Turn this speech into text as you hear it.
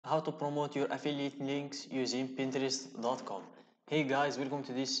how to promote your affiliate links using Pinterest.com. Hey guys, welcome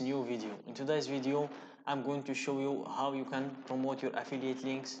to this new video. In today's video, I'm going to show you how you can promote your affiliate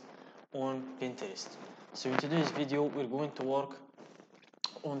links on Pinterest. So in today's video, we're going to work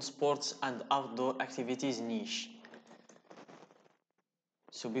on sports and outdoor activities niche.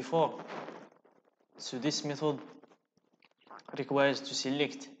 So this method requires to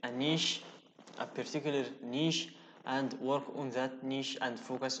select a particular niche, and work on that niche and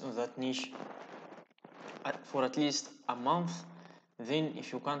focus on that niche for at least a month. Then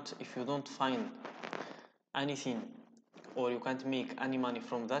if you don't find anything, or you can't make any money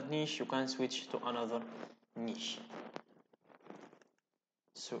from that niche, you can switch to another niche.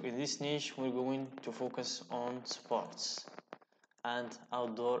 So in this niche, we're going to focus on sports and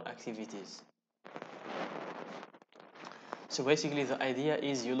outdoor activities. So basically the idea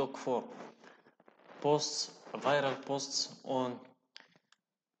is you look for viral posts on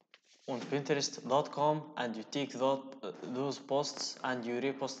Pinterest.com, and you take those posts and you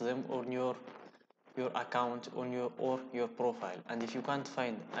repost them on your account on your profile. And if you can't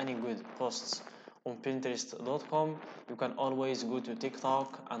find any good posts on Pinterest.com, you can always go to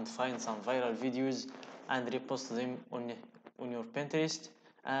TikTok and find some viral videos and repost them on your Pinterest,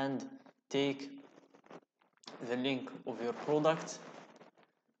 and take the link of your product.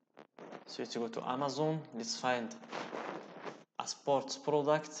 So let's go to Amazon, let's find a sports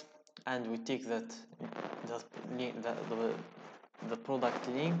product, and we take the product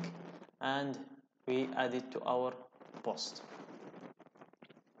link and we add it to our post.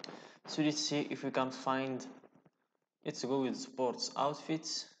 So let's see if we can find, let's go with sports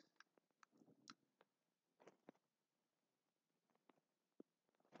outfits.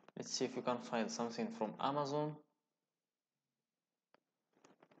 Let's see if we can find something from Amazon.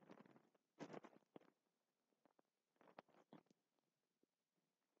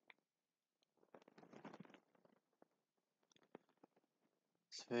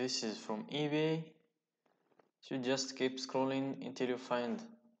 So this is from eBay. So just keep scrolling until you find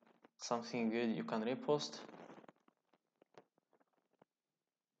something good you can repost.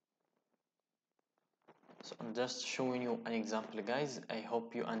 So I'm just showing you an example, guys. I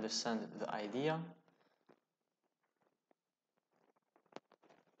hope you understand the idea.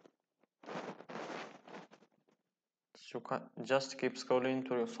 So just keep scrolling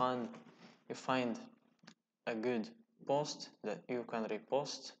till you find a good post that you can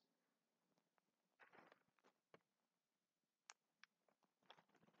repost.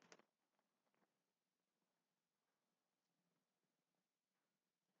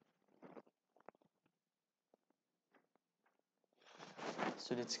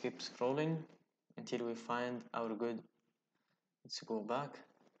 So let's keep scrolling until we find our good. Let's go back.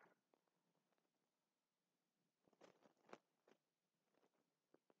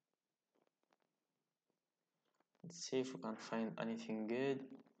 Let's see if we can find anything good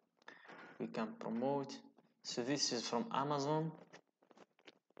we can promote. So this is from Amazon.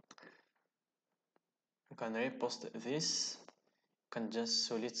 You can repost this.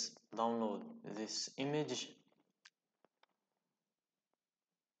 So let's download this image.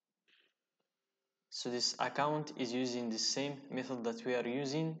 So this account is using the same method that we are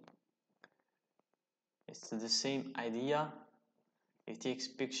using. It's the same idea. It takes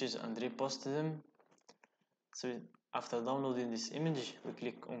pictures and repost them. So after downloading this image, we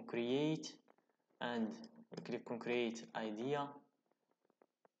click on create, and we click on create idea.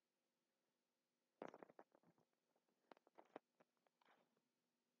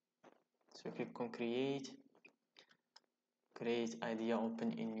 So we click on create idea,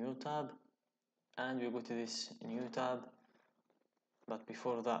 open in new tab, and we go to this new tab. But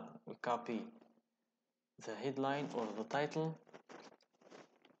before that, we copy the headline or the title,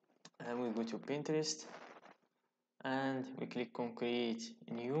 and we go to Pinterest, and we click on create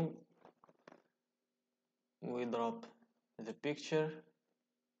new. We drop the picture,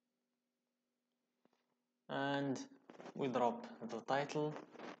 and we drop the title.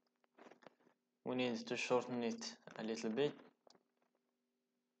 We need to shorten it a little bit.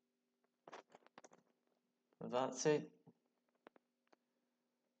 That's it.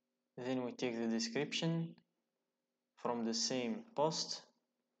 Then we take the description from the same post.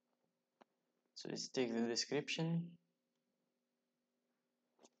 So let's take the description,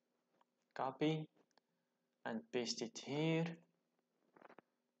 copy and paste it here,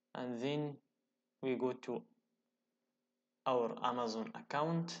 and then we go to our Amazon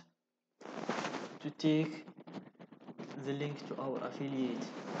account to take the link to our affiliate.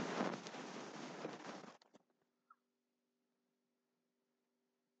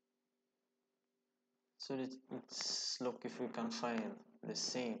 So So let's look if we can find the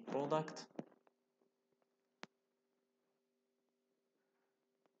same product.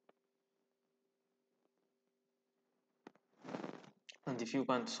 And if you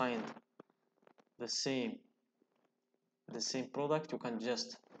can't find the same product, you can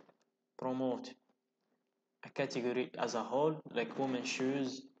just promote a category as a whole, like women's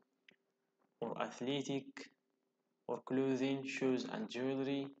shoes or athletic or clothing, shoes and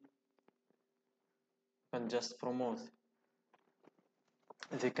jewelry. You can just promote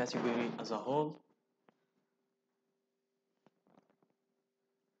the category as a whole.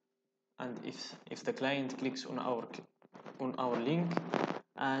 And if the client clicks on our link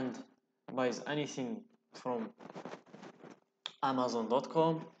and buys anything from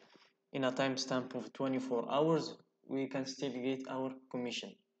Amazon.com in a timestamp of 24 hours, we can still get our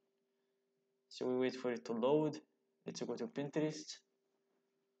commission. So we wait for it to load. Let's go to Pinterest.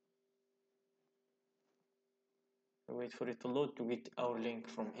 We wait for it to load to get our link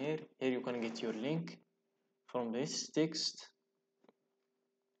from here. Here you can get your link from this text.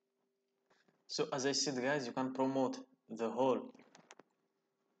 So as I said, guys, you can promote the whole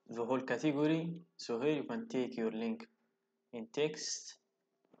category. So here you can take your link in text.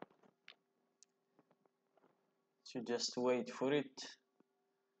 So just wait for it.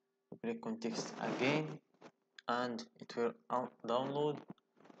 Click on text again and it will download.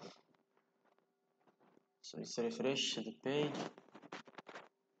 So let's refresh the page.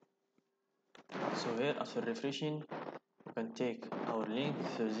 So here, after refreshing, we can take our link.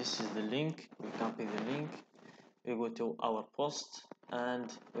 So this is the link. We copy the link. We go to our post and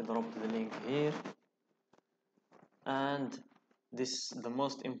we drop the link here. And the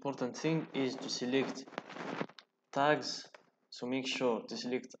most important thing is to select tags. So make sure to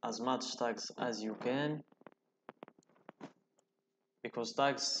select as much tags as you can, because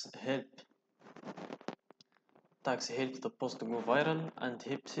tags help the post to go viral and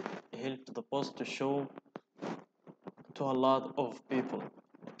help the post to show to a lot of people.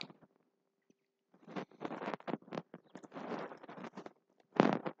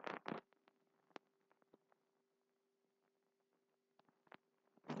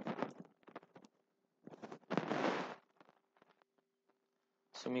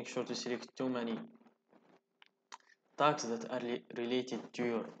 So make sure to select too many tags that are related to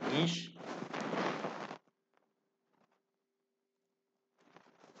your niche.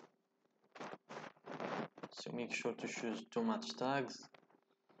 So make sure to choose too much tags.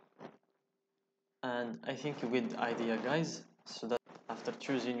 And I think you get the idea, guys. So that after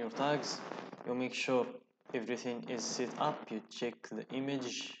choosing your tags, you make sure everything is set up. You check the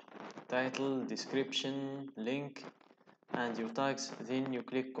image, title, description, link, and your tags. Then you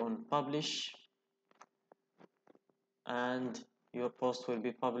click on publish and your post will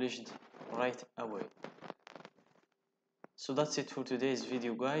be published right away. So that's it for today's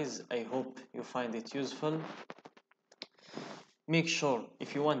video, guys. I hope you find it useful. Make sure,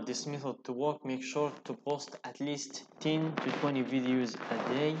 if you want this method to work, make sure to post at least 10 to 20 videos a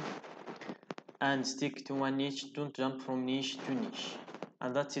day and stick to one niche. Don't jump from niche to niche.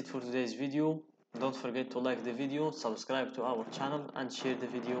 And that's it for today's video. Don't forget to like the video, subscribe to our channel, and share the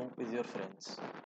video with your friends.